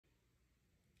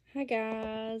Hi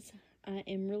guys, I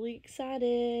am really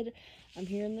excited. I'm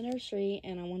here in the nursery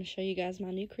and I want to show you guys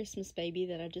my new Christmas baby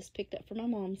that I just picked up from my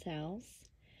mom's house.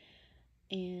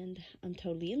 And I'm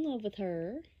totally in love with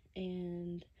her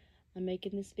and I'm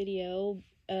making this video.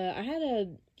 I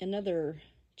had another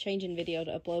changing video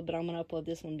to upload, but I'm going to upload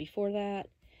this one before that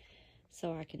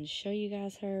so I can show you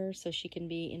guys her so she can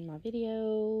be in my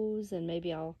videos, and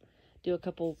maybe I'll do a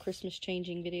couple Christmas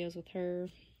changing videos with her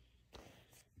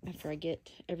after I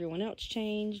get everyone else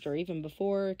changed, or even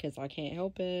before, because I can't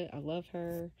help it. I love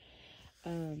her.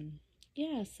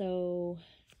 Yeah, so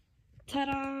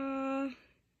ta-da!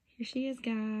 Here she is,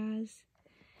 guys.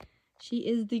 She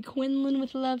is the Quinlan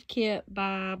with Love Kit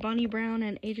by Bonnie Brown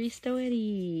and Adri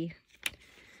Stoetti.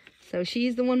 So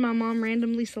she's the one my mom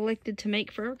randomly selected to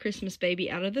make for our Christmas baby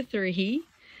out of the three.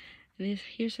 And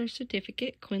here's her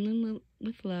certificate, Quinlan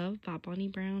with Love by Bonnie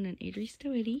Brown and Adri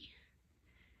Stoetti.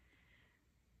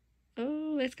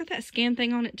 Oh, it's got that scan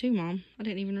thing on it too, Mom. I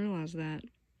didn't even realize that.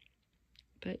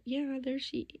 But yeah, there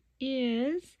she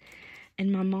is.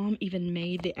 And my mom even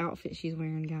made the outfit she's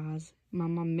wearing, guys. My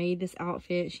mom made this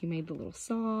outfit. She made the little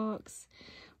socks.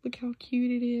 Look how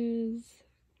cute it is.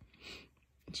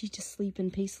 She's just sleeping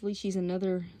peacefully. She's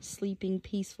another sleeping,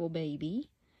 peaceful baby.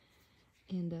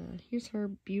 And here's her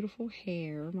beautiful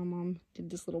hair. My mom did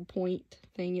this little point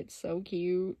thing. It's so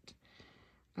cute.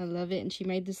 I love it. And she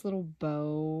made this little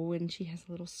bow, and she has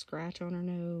a little scratch on her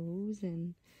nose.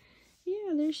 And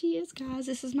yeah, there she is, guys.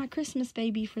 This is my Christmas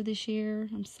baby for this year.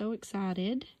 I'm so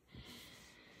excited.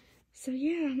 So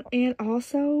yeah, and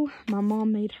also my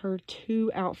mom made her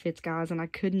 2 outfits, guys, and I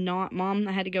could not, Mom,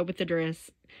 I had to go with the dress.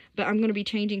 But I'm going to be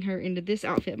changing her into this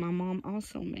outfit my mom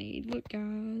also made. Look,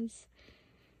 guys.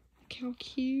 Look how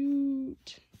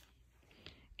cute.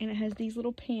 And it has these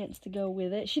little pants to go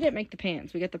with it. She didn't make the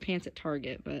pants. We got the pants at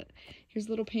Target. But here's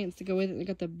little pants to go with it. They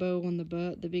got the bow on the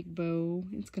butt, the big bow.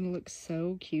 It's going to look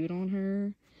so cute on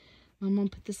her. My mom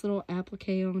put this little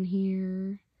applique on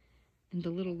here. And the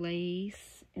little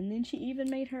lace. And then she even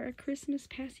made her a Christmas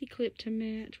passy clip to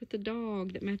match with the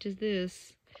dog that matches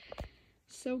this.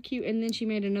 So cute. And then she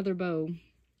made another bow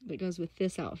that goes with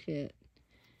this outfit.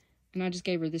 And I just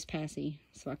gave her this passy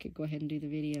so I could go ahead and do the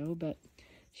video. But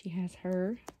she has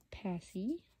her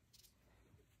passy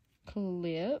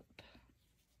clip.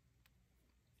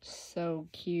 So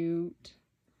cute.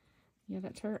 Yeah,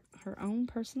 that's her own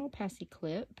personal passy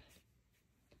clip.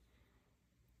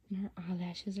 And her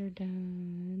eyelashes are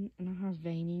done. And her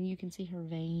veining, you can see her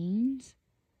veins.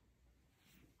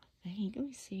 I think, let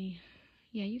me see.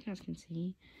 Yeah, you guys can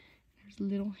see. There's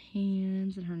little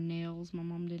hands and her nails. My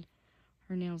mom did.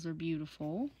 Her nails are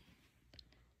beautiful.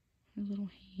 Her little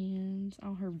hands,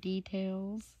 all her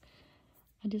details.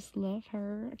 I just love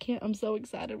her. I'm so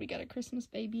excited. We got a Christmas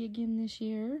baby again this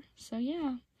year. So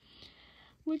yeah.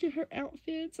 Look at her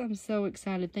outfits. I'm so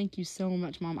excited. Thank you so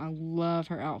much, Mom. I love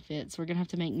her outfits. We're going to have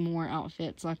to make more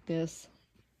outfits like this.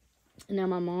 And now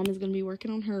my mom is going to be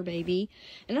working on her baby.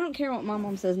 And I don't care what my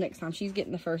mom says next time. She's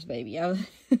getting the first baby out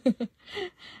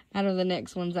of the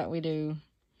next ones that we do.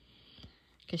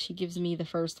 Because she gives me the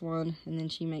first one and then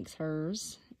she makes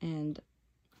hers. And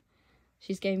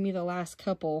she's gave me the last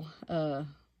couple. I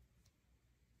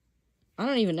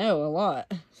don't even know, a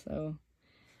lot. So,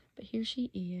 but here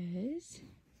she is.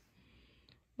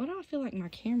 Why do I feel like my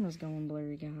camera's going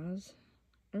blurry, guys?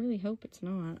 I really hope it's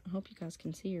not. I hope you guys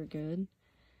can see her good.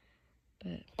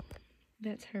 But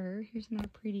that's her. Here's my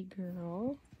pretty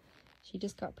girl. She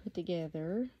just got put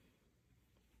together.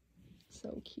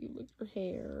 So cute. Look at her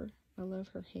hair. I love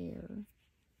her hair.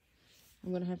 I'm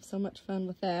going to have so much fun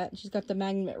with that. She's got the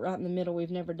magnet right in the middle.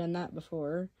 We've never done that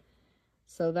before.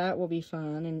 So that will be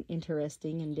fun and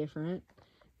interesting and different.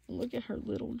 And look at her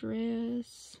little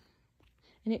dress.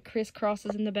 And it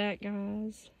crisscrosses in the back,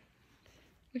 guys.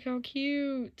 Look how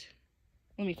cute.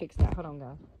 Let me fix that. Hold on,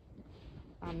 guys.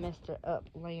 I messed it up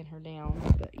laying her down.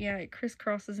 But yeah, it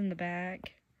crisscrosses in the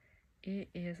back. It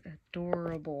is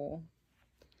adorable.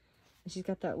 And she's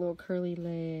got that little curly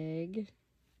leg.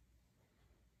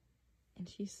 And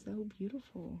she's so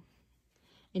beautiful.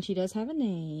 And she does have a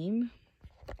name.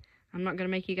 I'm not going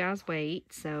to make you guys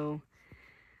wait. So,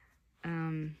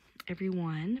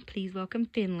 everyone, please welcome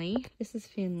Finley. This is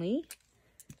Finley.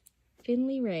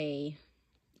 Finley Ray.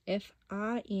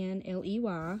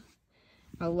 F-I-N-L-E-Y.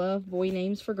 I love boy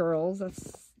names for girls.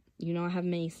 That's, you know, I have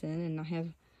Mason and I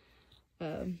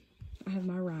have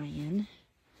my Ryan.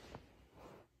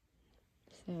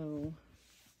 So,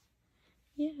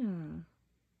 yeah.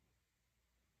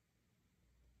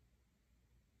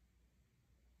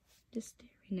 Just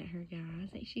staring at her, guys.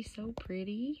 Ain't she so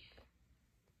pretty?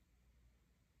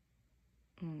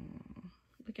 Aww.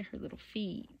 Look at her little little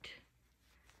feet.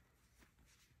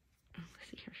 Oh, let's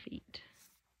see her feet.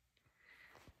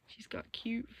 She's got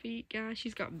cute feet, guys.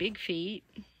 She's got big feet.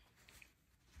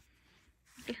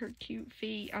 Look at her cute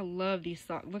feet. I love these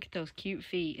socks. Look at those cute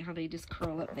feet, how they just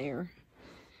curl up there.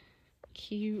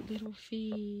 Cute little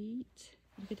feet.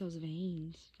 Look at those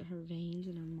veins. Look at her veins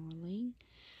and her modeling.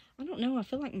 I don't know. I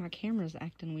feel like my camera's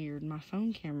acting weird. My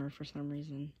phone camera for some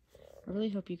reason. I really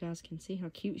hope you guys can see how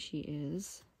cute she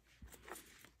is.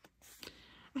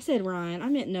 I said Ryan. I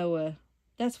meant Noah.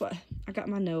 That's what. I got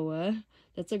my Noah.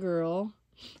 That's a girl.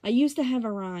 I used to have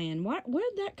a Ryan. Where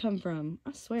did that come from?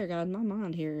 I swear, God, my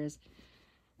mind here is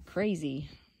crazy.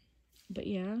 But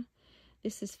yeah,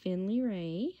 this is Finley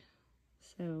Ray.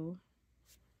 So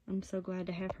I'm so glad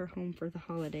to have her home for the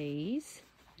holidays.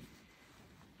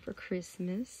 For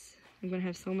Christmas. I'm going to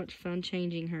have so much fun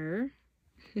changing her.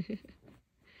 I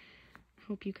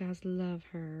hope you guys love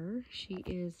her. She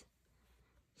is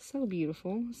so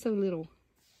beautiful. So little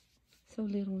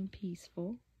and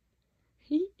peaceful.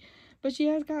 But she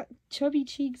has got chubby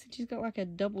cheeks and she's got like a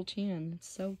double chin. It's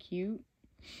so cute.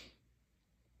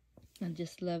 I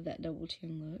just love that double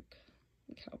chin look.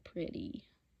 Look how pretty.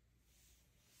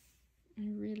 I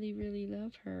really, really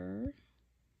love her.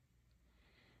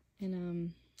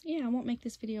 And, yeah, I won't make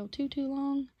this video too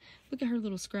long. Look at her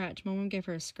little scratch. My mom gave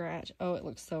her a scratch. Oh, it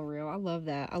looks so real. I love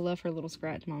that. I love her little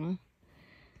scratch, Mama.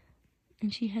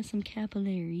 And she has some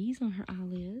capillaries on her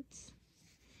eyelids.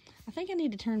 I think I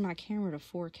need to turn my camera to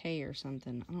 4K or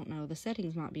something. I don't know. The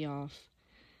settings might be off.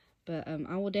 But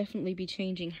I will definitely be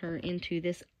changing her into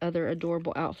this other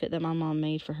adorable outfit that my mom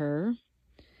made for her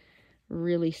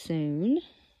really soon.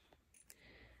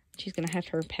 She's going to have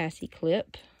her passy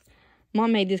clip.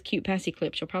 Mom made this cute passy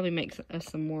clip. She'll probably make us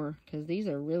some more because these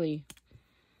are really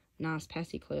nice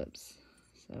passy clips.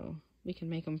 So we can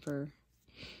make them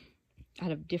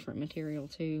out of different material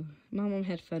too. My mom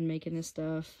had fun making this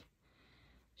stuff.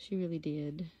 She really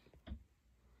did.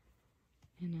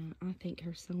 And I thank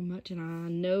her so much. And I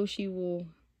know she will.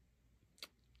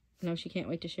 I know she can't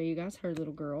wait to show you guys her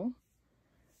little girl.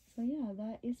 So yeah,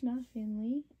 that is my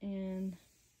Finley. And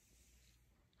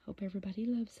hope everybody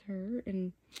loves her.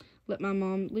 And leave my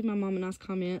mom a nice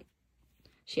comment.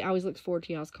 She always looks forward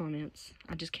to y'all's comments.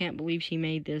 I just can't believe she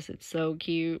made this. It's so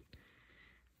cute.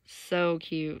 So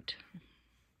cute.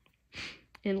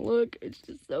 And look, it's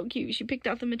just so cute. She picked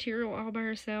out the material all by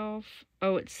herself.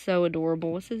 Oh, it's so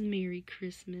adorable. It says Merry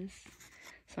Christmas.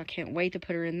 So I can't wait to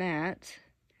put her in that.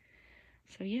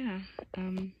 So yeah,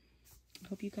 I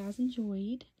hope you guys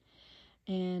enjoyed.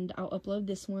 And I'll upload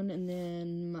this one, and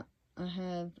then I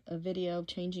have a video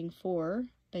changing 4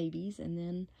 babies, and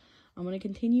then I'm going to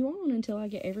continue on until I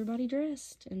get everybody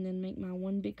dressed, and then make my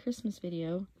one big Christmas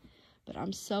video. But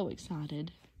I'm so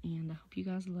excited, and I hope you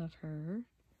guys love her.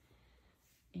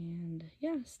 And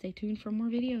yeah, stay tuned for more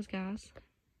videos, guys.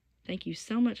 Thank you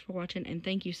so much for watching, and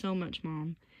thank you so much,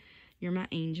 Mom. You're my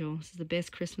angel. This is the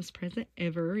best Christmas present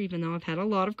ever, even though I've had a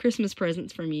lot of Christmas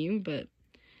presents from you. But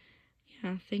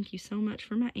yeah, thank you so much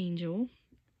for my angel.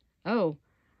 Oh,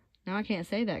 now I can't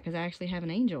say that because I actually have an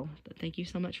angel. But thank you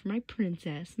so much for my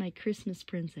princess, my Christmas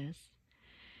princess.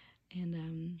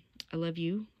 And I love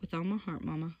you with all my heart,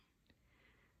 Mama.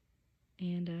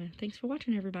 And thanks for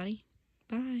watching, everybody.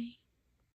 Bye.